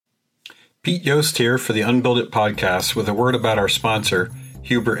Pete Yost here for the Unbuild It podcast with a word about our sponsor,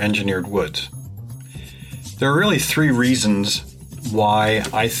 Huber Engineered Woods. There are really three reasons why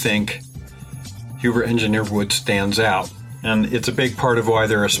I think Huber Engineered Woods stands out, and it's a big part of why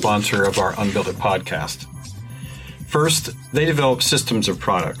they're a sponsor of our Unbuild It podcast. First, they develop systems of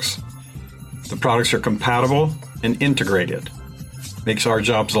products. The products are compatible and integrated. Makes our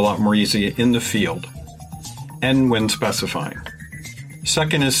jobs a lot more easy in the field and when specifying.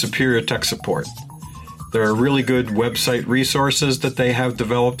 Second is superior tech support. There are really good website resources that they have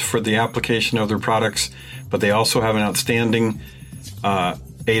developed for the application of their products, but they also have an outstanding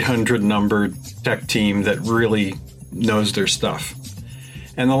 800 numbered tech team that really knows their stuff.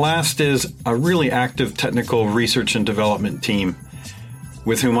 And the last is a really active technical research and development team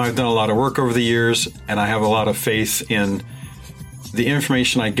with whom I've done a lot of work over the years, and I have a lot of faith in the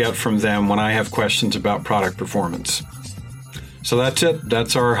information I get from them when I have questions about product performance. So that's it.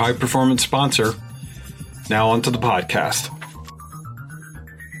 That's our high performance sponsor. Now on to the podcast.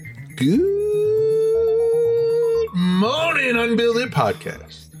 Good morning, Unbuild It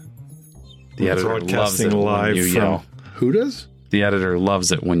podcast. The editor loves it when you yell. Who does? The editor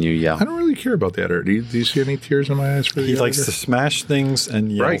loves it when you yell. I don't really care about the editor. Do you see any tears in my eyes for the editor? He likes to smash things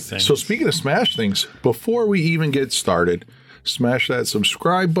and yell things. So speaking of smash things, before we even get started, smash that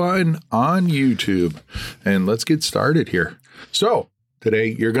subscribe button on YouTube and let's get started here. So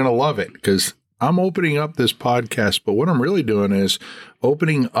today you're going to love it because I'm opening up this podcast, but what I'm really doing is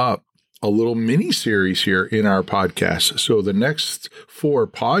opening up a little mini series here in our podcast. So the next 4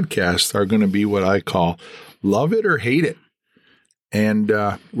 podcasts are going to be what I call Love It or Hate It. And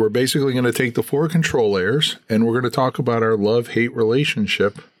we're basically going to take the 4 control layers and we're going to talk about our love-hate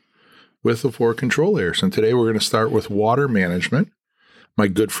relationship with the 4 control layers. And today we're going to start with water management. My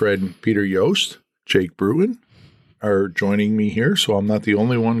good friend Peter Yost, Jake Bruin, are joining me here, so I'm not the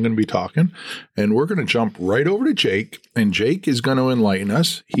only one going to be talking. And we're going to jump right over to Jake, and Jake is going to enlighten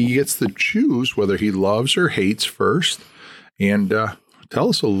us. He gets to choose whether he loves or hates first. And tell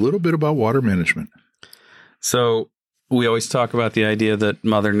us a little bit about water management. So we always talk about the idea that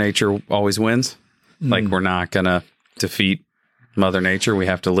Mother Nature always wins. Like we're not going to defeat Mother Nature. We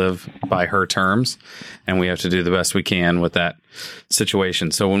have to live by her terms, and we have to do the best we can with that situation.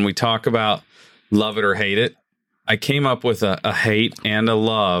 So when we talk about love it or hate it, I came up with a hate and a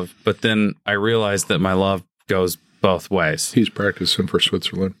love, but then I realized that my love goes both ways. He's practicing for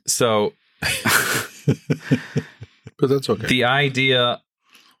Switzerland. So, but that's okay. The idea...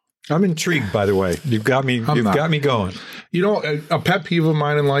 I'm intrigued, by the way. You've got me going. You know, a pet peeve of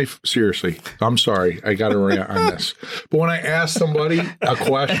mine in life, seriously, I'm sorry, I got to rant on this. But when I ask somebody a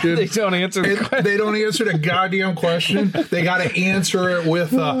question, they don't answer the question. They don't answer the goddamn question. They got to answer it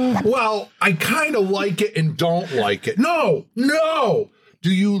with, well, I kind of like it and don't like it. No.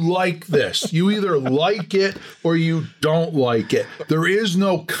 Do you like this? You either like it or you don't like it. There is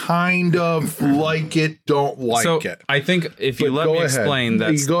no kind of like it, don't like it. I think if you let me explain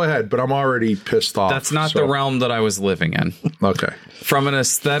that. Go ahead, but I'm already pissed off. That's not the realm that I was living in. Okay. From an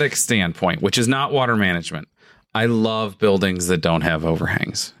aesthetic standpoint, which is not water management, I love buildings that don't have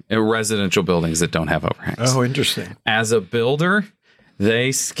overhangs. Residential buildings that don't have overhangs. Oh, interesting. As a builder,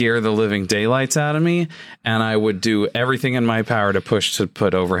 they scare the living daylights out of me, and I would do everything in my power to push to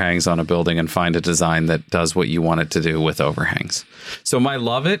put overhangs on a building and find a design that does what you want it to do with overhangs. So my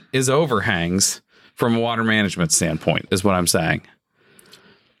love it is overhangs from a water management standpoint, is what I'm saying.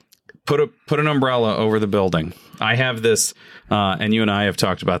 Put an umbrella over the building. I have this, and you and I have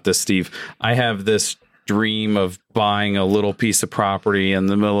talked about this, Steve. I have this dream of buying a little piece of property in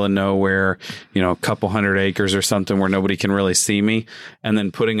the middle of nowhere, a couple 100 acres or something where nobody can really see me, and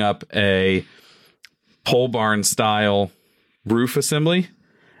then putting up a pole barn style roof assembly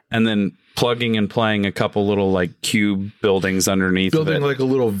and then plugging and playing a couple little like cube buildings underneath building like a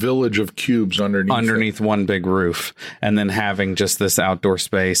little village of cubes underneath one big roof, and then having just this outdoor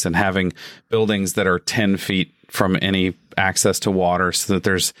space and having buildings that are 10 feet from any access to water so that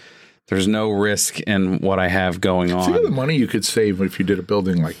there's no risk in what I have going on. Think of the money you could save if you did a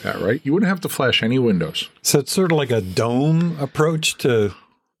building like that, right? You wouldn't have to flash any windows. So it's sort of like a dome approach to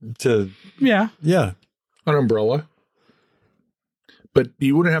yeah. An umbrella. But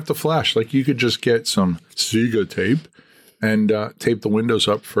you wouldn't have to flash. Like you could just get some Sega tape and tape the windows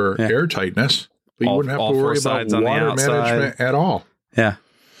up for air tightness. But you wouldn't have to worry about water management at all. Yeah.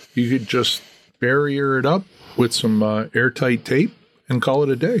 You could just barrier it up with some airtight tape and call it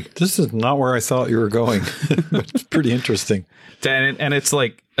a day. This is not where I thought you were going. It's pretty interesting. And it's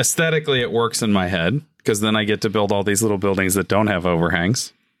like aesthetically it works in my head because then I get to build all these little buildings that don't have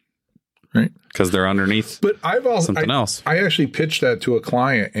overhangs. right? Because they're underneath But I've also something else. I actually pitched that to a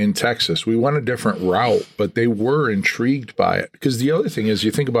client in Texas. We went a different route, but they were intrigued by it. Because the other thing is,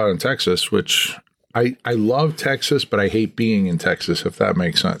 you think about it in Texas, which I love Texas, but I hate being in Texas, if that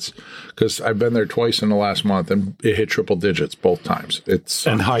makes sense. Because I've been there twice in the last month, and it hit triple digits both times. It's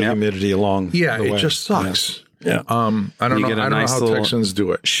And high humidity along the way. it just sucks. Yeah. I don't You know. get a I don't nice know how little Texans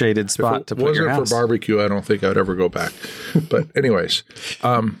do it. Shaded spot to If it put your wasn't house. for barbecue, I don't think I'd ever go back. But anyways,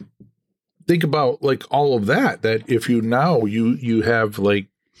 think about like all of that. That if you have like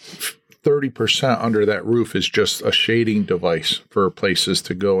 30% under that roof is just a shading device for places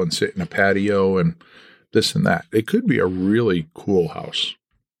to go and sit in a patio and this and that. It could be a really cool house.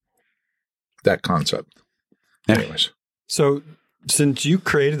 That concept. Yeah. Anyways, So since you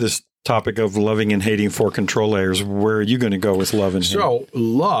created this topic of loving and hating for control layers, where are you going to go with love and hate? so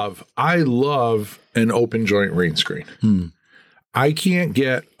I love an open joint rain screen. I can't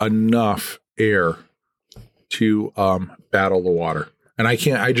get enough air to battle the water. And I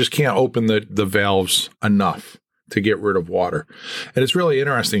just can't open the valves enough to get rid of water. And it's really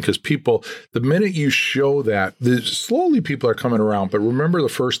interesting because people, the minute you show that, slowly people are coming around. But remember the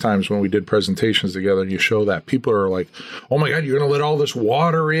first times when we did presentations together and you show that, people are like, oh my God, you're going to let all this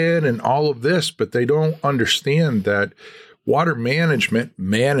water in and all of this. But they don't understand that water management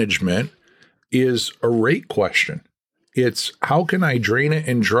is a rate question. It's how can I drain it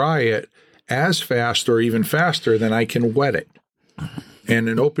and dry it as fast or even faster than I can wet it. And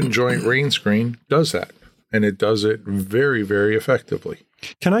an open joint rain screen does that. And it does it very, very effectively.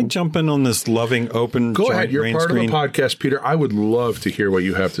 Can I jump in on this loving open Go joint ahead. You're rain part screen? of the podcast, Peter. I would love to hear what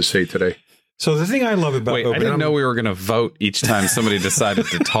you have to say today. So the thing I love about Wait, I open didn't know we were going to vote each time somebody decided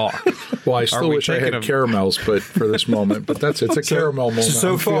to talk. Well, I still we wish I had thinking of- caramels, but for this moment. But it's a caramel moment.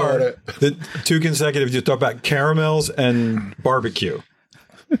 So I'm feeling far, it. the two consecutive, you talk about caramels and barbecue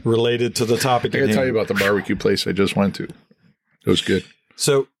related to the topic. I got to tell you about the barbecue place I just went to. It was good.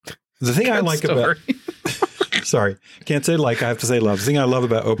 So the thing I like about sorry, can't say like, I have to say love. The thing I love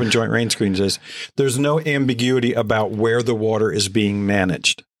about open joint rain screens is there's no ambiguity about where the water is being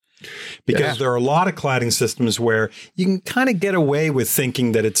managed. Because there are a lot of cladding systems where you can kind of get away with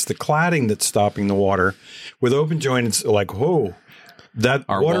thinking that it's the cladding that's stopping the water. With open joint, it's like, whoa, that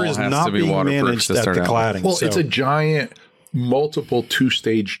Our water wall is has not to be being waterproof managed to at the start out with. cladding. Well, So- it's a giant multiple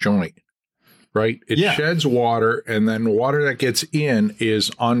two-stage joint, right? It Yeah. sheds water, and then water that gets in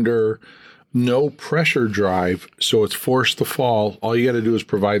is under no pressure drive, so it's forced to fall. All you got to do is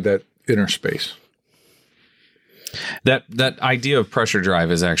provide that inner space. That idea of pressure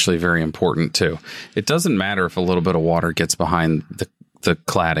drive is actually very important too. It doesn't matter if a little bit of water gets behind the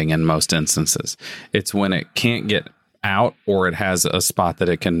cladding in most instances. It's when it can't get out or it has a spot that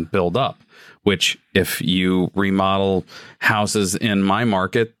it can build up, which if you remodel houses in my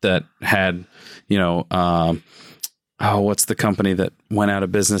market that had, what's the company that went out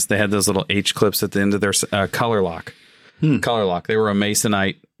of business? They had those little H clips at the end of their Color Lock. Color Lock. They were a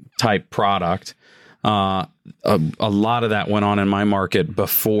Masonite type product. A lot of that went on in my market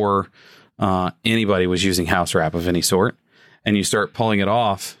before anybody was using house wrap of any sort. And you start pulling it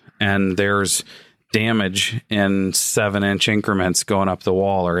off, and there's damage in 7-inch increments going up the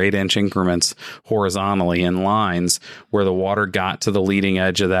wall or 8-inch increments horizontally in lines where the water got to the leading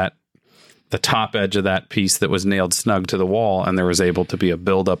edge of that, the top edge of that piece that was nailed snug to the wall. And there was able to be a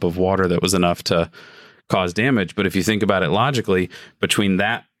buildup of water that was enough to cause damage. But if you think about it logically, between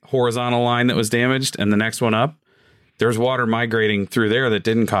that horizontal line that was damaged and the next one up, there's water migrating through there that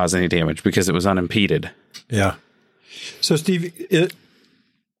didn't cause any damage because it was unimpeded. Yeah. So, Steve,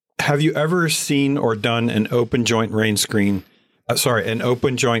 have you ever seen or done an open joint rain screen? An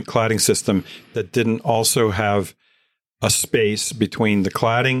open joint cladding system that didn't also have a space between the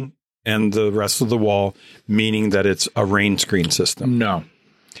cladding and the rest of the wall, meaning that it's a rain screen system? No,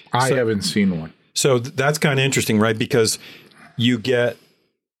 I haven't seen one. So that's kind of interesting, right? Because you get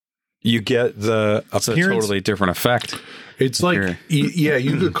the It's a appearance. totally different effect. It's like,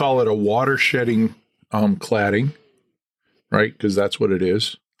 you could call it a water shedding cladding, right? Because that's what it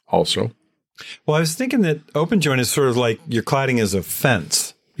is also. Well, I was thinking that open joint is sort of like your cladding is a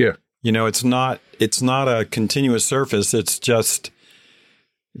fence. Yeah. It's not a continuous surface. It's just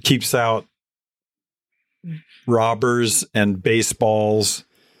keeps out robbers and baseballs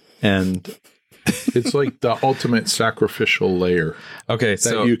and It's like the ultimate sacrificial layer Okay, that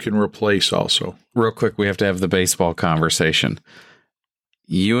so you can replace also. real quick, we have to have the baseball conversation.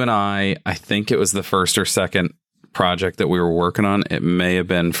 You and I think it was the first or second project that we were working on. It may have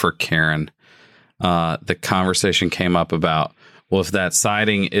been for Karen. The conversation came up about, well, if that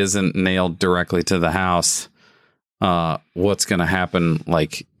siding isn't nailed directly to the house, what's going to happen?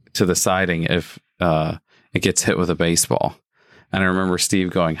 Like to the siding if it gets hit with a baseball. And I remember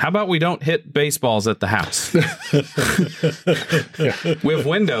Steve going, "How about we don't hit baseballs at the house?" We have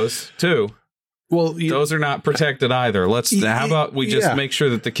windows too. Well, those are not protected either. How about we just make sure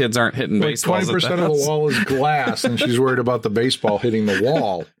that the kids aren't hitting baseballs? 20% of the wall is glass, and she's worried about the baseball hitting the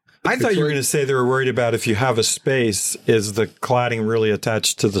wall. I thought you were going to say they were worried about if you have a space, is the cladding really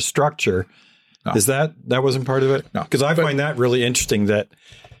attached to the structure? No. Is that wasn't part of it? No. Because I find that really interesting that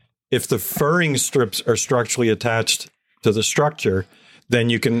if the furring strips are structurally attached to the structure, then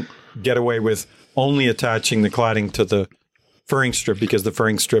you can get away with only attaching the cladding to the furring strip because the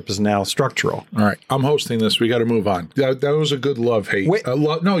furring strip is now structural. All right. I'm hosting this. We got to move on. That was a good love-hate.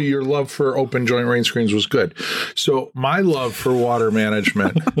 No, your love for open joint rain screens was good. So my love for water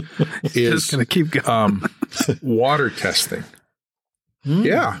management is going to keep going. Water testing.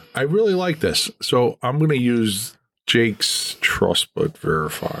 Yeah, I really like this. So I'm going to use Jake's trust but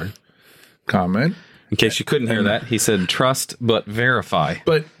verify comment. In case you couldn't hear that, he said trust but verify.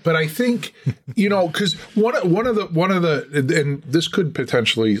 But I think, because one of the and this could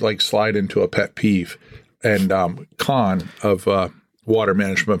potentially like slide into a pet peeve and con of water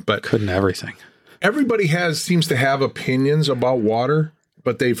management, but couldn't everything. Everybody seems to have opinions about water,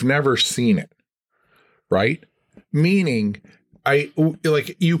 but they've never seen it. Right? Meaning,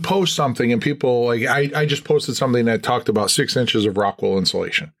 you post something and people I just posted something that talked about 6 inches of Rockwell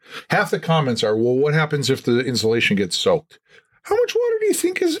insulation. Half the comments are, well, what happens if the insulation gets soaked? How much water do you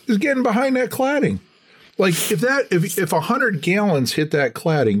think is getting behind that cladding? Like if 100 gallons hit that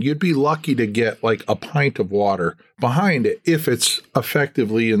cladding, you'd be lucky to get like a pint of water behind it if it's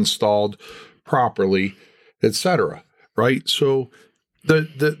effectively installed properly, etc. Right? So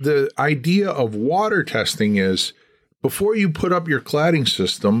the idea of water testing is, before you put up your cladding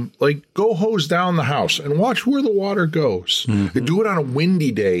system, go hose down the house and watch where the water goes. Mm-hmm. Do it on a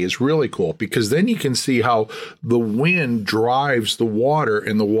windy day is really cool because then you can see how the wind drives the water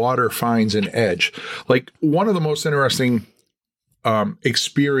and the water finds an edge. One of the most interesting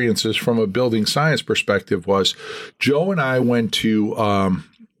experiences from a building science perspective was Joe and I went to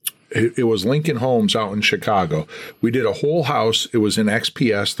it was Lincoln Homes out in Chicago. We did a whole house. It was in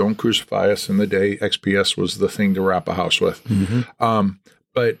XPS. Don't crucify us. In the day, XPS was the thing to wrap a house with. Mm-hmm.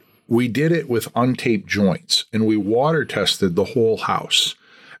 But we did it with untaped joints, and we water tested the whole house.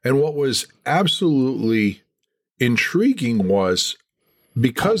 And what was absolutely intriguing was,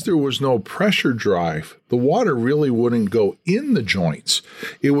 because there was no pressure drive, the water really wouldn't go in the joints.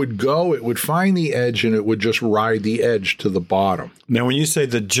 It would find the edge, and it would just ride the edge to the bottom. Now, when you say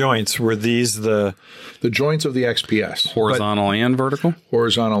the joints, were these the joints of the XPS? Horizontal and vertical?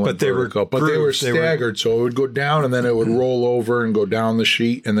 Horizontal and vertical. But they were staggered, so it would go down, and then it would roll over and go down the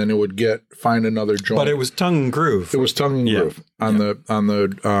sheet, and then it would find another joint. But it was tongue and groove. It was tongue and groove on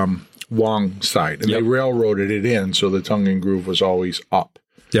the Wong side, and they railroaded it in, so the tongue and groove was always up.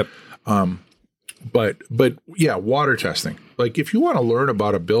 Yep. But yeah, water testing. If you want to learn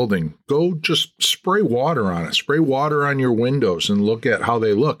about a building, go just spray water on it. Spray water on your windows and look at how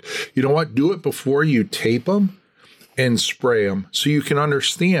they look. You know what? Do it before you tape them and spray them so you can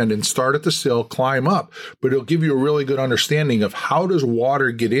understand and start at the sill, climb up. But it'll give you a really good understanding of how does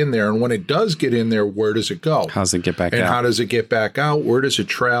water get in there, and when it does get in there, where does it go? How does it get back out? And how does it get back out? Where does it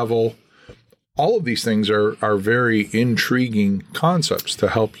travel? All of these things are very intriguing concepts to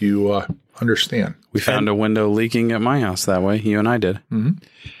help you understand. We found a window leaking at my house that way. You and I did. Mm-hmm.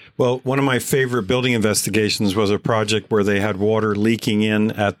 Well, one of my favorite building investigations was a project where they had water leaking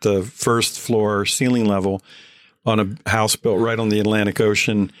in at the first floor ceiling level on a house built right on the Atlantic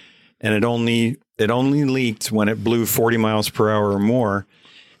Ocean. And it only leaked when it blew 40 miles per hour or more.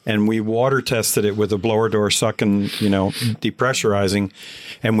 And we water tested it with a blower door sucking, depressurizing.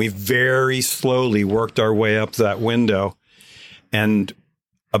 And we very slowly worked our way up that window. And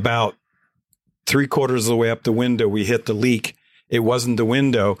about 3/4 of the way up the window, we hit the leak. It wasn't the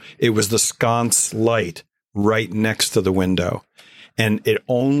window. It was the sconce light right next to the window. And it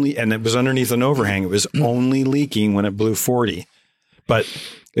was underneath an overhang. It was only leaking when it blew 40. But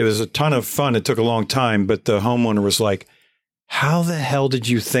it was a ton of fun. It took a long time. But the homeowner was like, how the hell did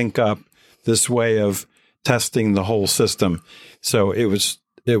you think up this way of testing the whole system? So it was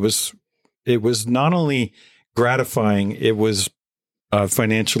not only gratifying, it was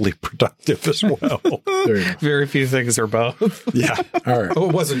financially productive as well. Very few things are both. Yeah. All right. Well,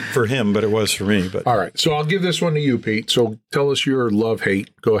 it wasn't for him, but it was for me. But all right. So I'll give this one to you, Pete. So tell us your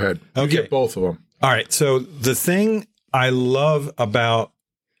love-hate. Go ahead. You get both of them. All right. So the thing I love about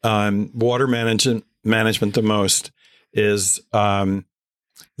water management the most is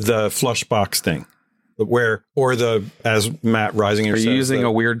the flush box thing. as Matt Reisinger says. Are you using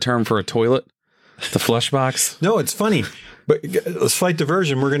a weird term for a toilet? The flush box? No, it's funny. But a slight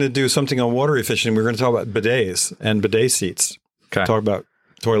diversion, we're going to do something on water efficiency. We're going to talk about bidets and bidet seats. Okay. Talk about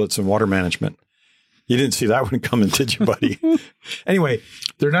toilets and water management. You didn't see that one coming, did you, buddy? Anyway.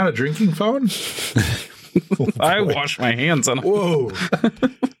 They're not a drinking fountain? I wash my hands on. Whoa.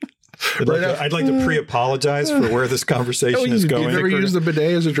 I'd like to pre-apologize for where this conversation is going. You ever use the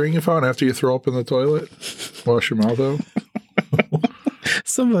bidet as a drinking fountain after you throw up in the toilet? Wash your mouth out?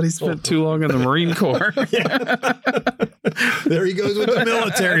 Somebody spent too long in the Marine Corps. There he goes with the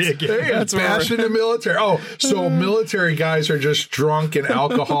military again. Hey, that's passionate military. Oh, so military guys are just drunk and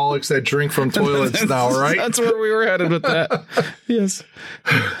alcoholics that drink from toilets now, right? That's where we were headed with that. Yes.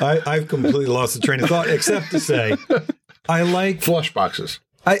 I've completely lost the train of thought, except to say, I like flush boxes.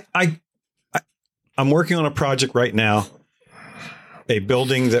 I'm working on a project right now, a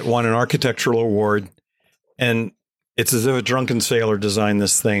building that won an architectural award, and it's as if a drunken sailor designed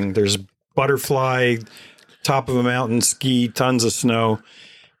this thing. There's butterfly, top of a mountain, ski, tons of snow.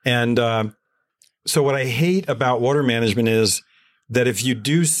 And so what I hate about water management is that if you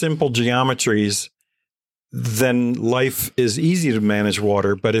do simple geometries, then life is easy to manage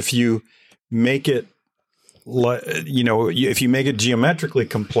water. But if you make it, if you make it geometrically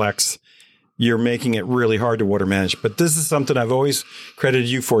complex, you're making it really hard to water manage. But this is something I've always credited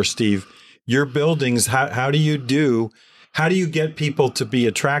you for, Steve. Your buildings, how do you get people to be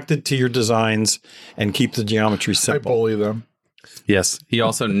attracted to your designs and keep the geometry simple? I bully them. Yes. He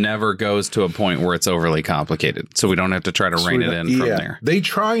also never goes to a point where it's overly complicated. So we don't have to try to rein it in from there. They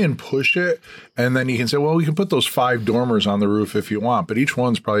try and push it. And then you can say, well, we can put those 5 dormers on the roof if you want. But each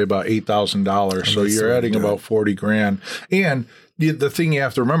one's probably about $8,000. So you're adding about $40,000. And the thing you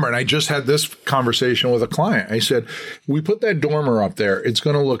have to remember, and I just had this conversation with a client. I said, we put that dormer up there. It's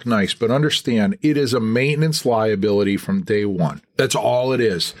going to look nice, but understand it is a maintenance liability from day one. That's all it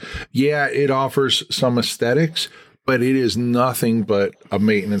is. Yeah, it offers some aesthetics, but it is nothing but a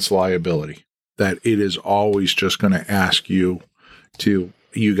maintenance liability that it is always just going to ask you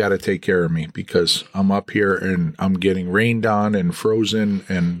got to take care of me because I'm up here and I'm getting rained on and frozen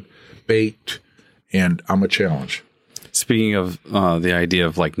and baked and I'm a challenge. Speaking of the idea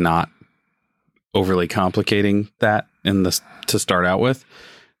of like not overly complicating that to start out with,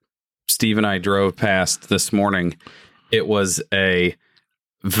 Steve and I drove past this morning. It was a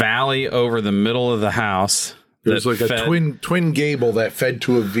valley over the middle of the house. There's like a twin gable that fed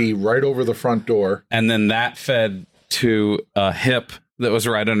to a V right over the front door. And then that fed to a hip that was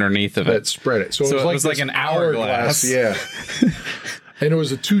right underneath of it. That spread it. So it was like an hourglass. Yeah. And it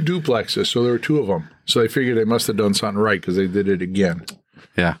was 2 duplexes, so there were 2 of them. So they figured they must have done something right because they did it again.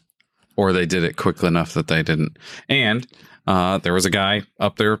 Yeah. Or they did it quickly enough that they didn't. And there was a guy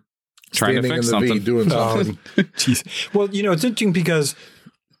up there trying to fix something. Doing something. Jeez. Well, it's interesting because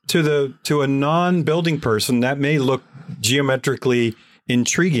to a non-building person, that may look geometrically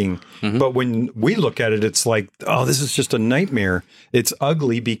intriguing. Mm-hmm. But when we look at it, it's like, oh, this is just a nightmare. It's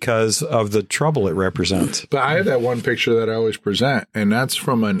ugly because of the trouble it represents. But I have that one picture that I always present, and that's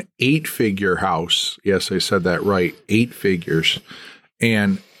from an 8-figure house. Yes, I said that right. 8 figures.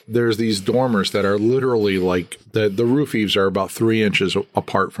 And there's these dormers that are literally like the roof eaves are about 3 inches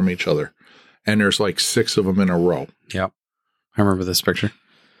apart from each other. And there's like 6 of them in a row. Yep. I remember this picture.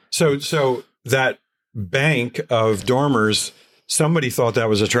 So that bank of dormers, somebody thought that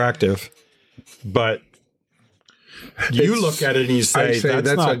was attractive, but you look at it and you say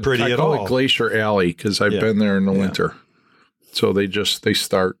that's not pretty at all. I call it Glacier Alley because I've been there in the winter. So they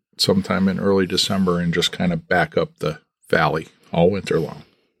start sometime in early December and just kind of back up the valley all winter long.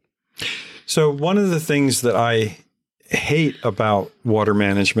 So one of the things that I hate about water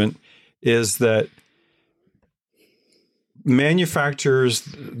management is that manufacturers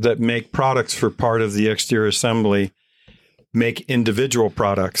that make products for part of the exterior assembly make individual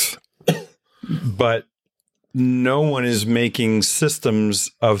products, but no one is making systems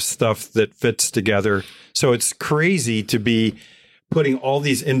of stuff that fits together. So it's crazy to be putting all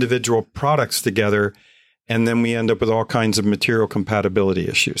these individual products together, and then we end up with all kinds of material compatibility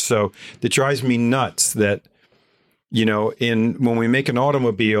issues. So it drives me nuts that, when we make an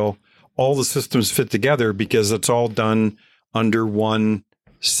automobile, all the systems fit together because it's all done under one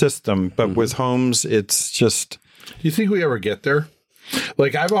system. But with homes, it's just... Do you think we ever get there?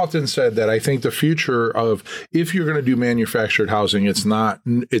 Like I've often said that I think the future of if you're going to do manufactured housing, it's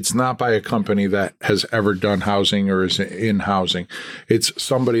not by a company that has ever done housing or is in housing. It's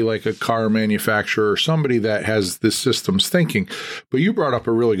somebody like a car manufacturer or somebody that has this systems thinking. But you brought up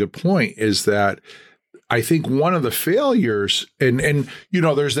a really good point is that I think one of the failures, and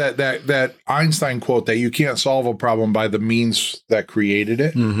there's that Einstein quote that you can't solve a problem by the means that created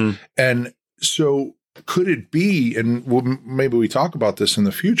it. Mm-hmm. And so could it be, and maybe we talk about this in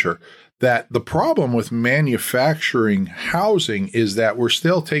the future, that the problem with manufacturing housing is that we're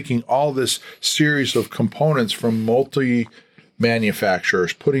still taking all this series of components from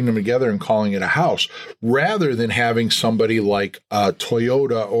manufacturers, putting them together and calling it a house, rather than having somebody like a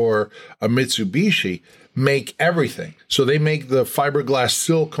Toyota or a Mitsubishi make everything. So they make the fiberglass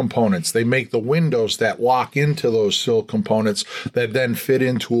sill components. They make the windows that lock into those sill components that then fit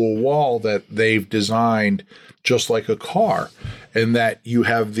into a wall that they've designed just like a car. And that you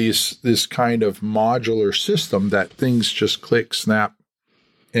have this kind of modular system that things just click, snap,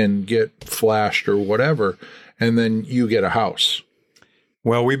 and get flashed or whatever, and then you get a house.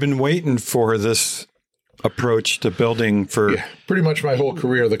 Well, we've been waiting for this approach to building for pretty much my whole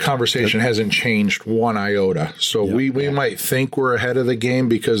career. The conversation hasn't changed one iota. So we might think we're ahead of the game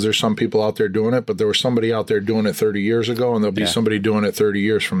because there's some people out there doing it, but there was somebody out there doing it 30 years ago, and there'll be somebody doing it 30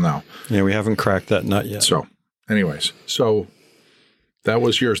 years from now. Yeah, we haven't cracked that nut yet. So anyways, that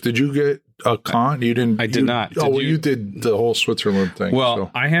was yours. Did you get a con? You didn't. I did not. You did the whole Switzerland thing. Well,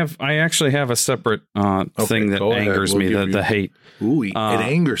 I actually have a separate thing that angers me. The hate. Ooh, it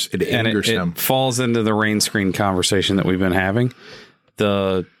angers him. It falls into the rain screen conversation that we've been having.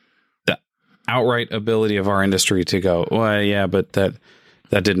 The outright ability of our industry to go, well, yeah, but that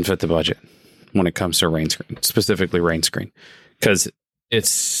didn't fit the budget when it comes to rain screen, specifically rain screen, because it's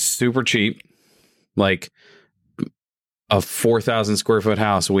super cheap. Like a 4,000 square foot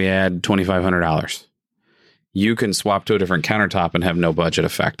house, we add $2,500. You can swap to a different countertop and have no budget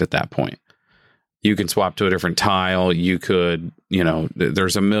effect at that point. You can swap to a different tile. You could,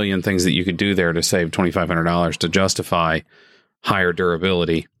 there's a million things that you could do there to save $2,500 to justify higher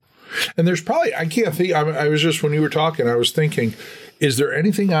durability. And there's probably, I can't think, I was just, when you were talking, I was thinking, is there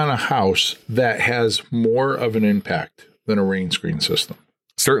anything on a house that has more of an impact than a rain screen system?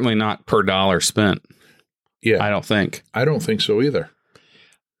 Certainly not per dollar spent. Yeah. I don't think so either.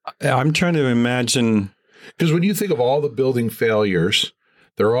 I'm trying to imagine. Because when you think of all the building failures,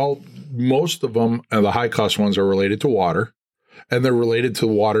 most of them, and the high cost ones, are related to water, and they're related to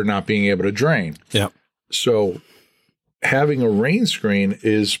water not being able to drain. Yeah. So having a rain screen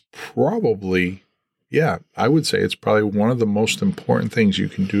is probably, I would say it's probably one of the most important things you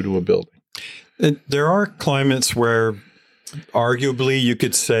can do to a building. There are climates where arguably you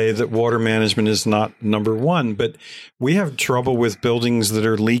could say that water management is not number one, but we have trouble with buildings that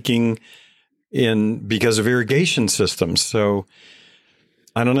are leaking because of irrigation systems. So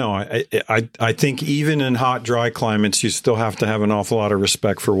I don't know. I think even in hot, dry climates, you still have to have an awful lot of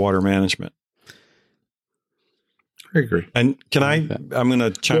respect for water management. I agree. And I'm going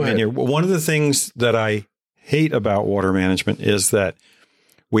to chime in here. One of the things that I hate about water management is that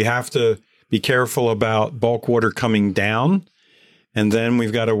we have to be careful about bulk water coming down, and then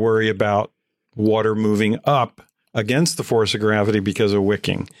we've got to worry about water moving up against the force of gravity because of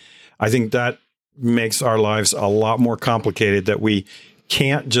wicking. I think that makes our lives a lot more complicated, that we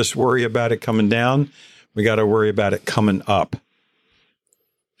can't just worry about it coming down. We got to worry about it coming up.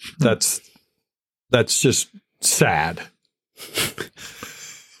 That's just sad.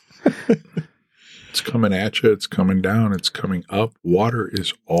 It's coming at you. It's coming down. It's coming up. Water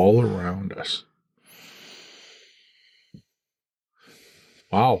is all around us.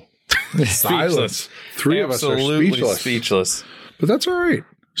 Wow. Silence. Three of us are speechless. But that's all right.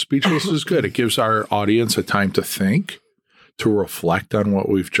 Speechless is good. It gives our audience a time to think, to reflect on what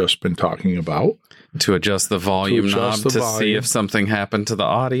we've just been talking about. To adjust the volume knob to see if something happened to the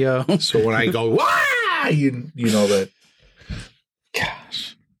audio. So when I go, wah, you know that.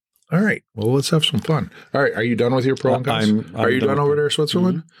 Gosh. All right. Well, let's have some fun. All right. Are you done with your pro and cons? Are you done over there,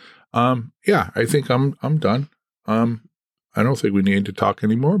 Switzerland? Mm-hmm. Yeah, I think I'm done. I don't think we need to talk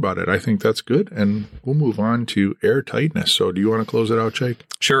any more about it. I think that's good. And we'll move on to air tightness. So do you want to close it out, Jake?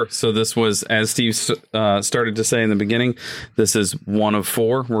 Sure. So this was, as Steve started to say in the beginning, this is one of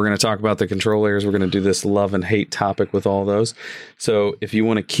four. We're going to talk about the control layers. We're going to do this love and hate topic with all those. So if you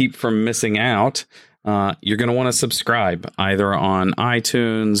want to keep from missing out, you're going to want to subscribe either on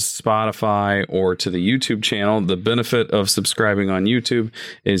iTunes, Spotify, or to the YouTube channel. The benefit of subscribing on YouTube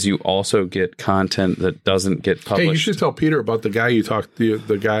is you also get content that doesn't get published. Hey, you should tell Peter about the guy you talked to,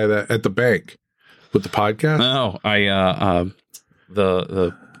 the guy that at the bank with the podcast. No,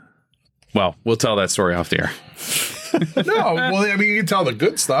 well, we'll tell that story off the air. No, well, I mean, you can tell the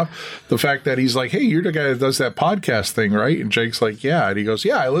good stuff. The fact that he's like, hey, you're the guy that does that podcast thing, right? And Jake's like, yeah. And he goes,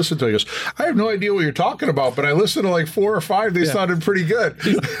 yeah, I listened to it. He goes, I have no idea what you're talking about, but I listened to like 4 or 5. They sounded pretty good.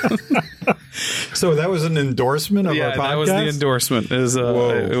 So that was an endorsement of our podcast? that was the endorsement.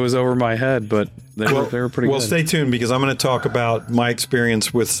 It was over my head, but they were pretty good. Well, stay tuned because I'm going to talk about my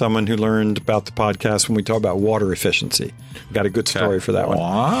experience with someone who learned about the podcast when we talk about water efficiency. Got a good story for that one.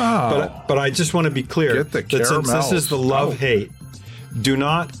 Wow. But I just want to be clear Get the that since this is the love-hate, do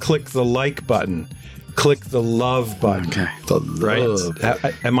not click the like button. Click the love button. Okay.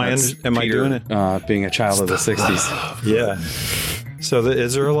 Right? Am I doing it? Being a child of the 60s. Yeah. So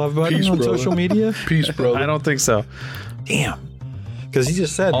is there a love button Peace, on brother. social media? Peace, brother. I don't think so. Damn. Because he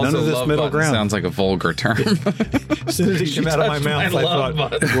just said Also, none of this love middle button ground. sounds like a vulgar term. As soon as he came out of my mouth, I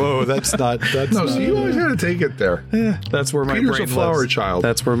thought, whoa, that's not. No, so you always got to take it there. That's where my Peter's brain a flower lives. child.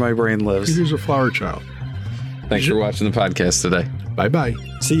 That's where my brain lives. Peter's a flower child. Thanks for watching the podcast today. Bye-bye.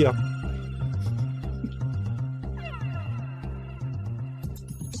 See ya.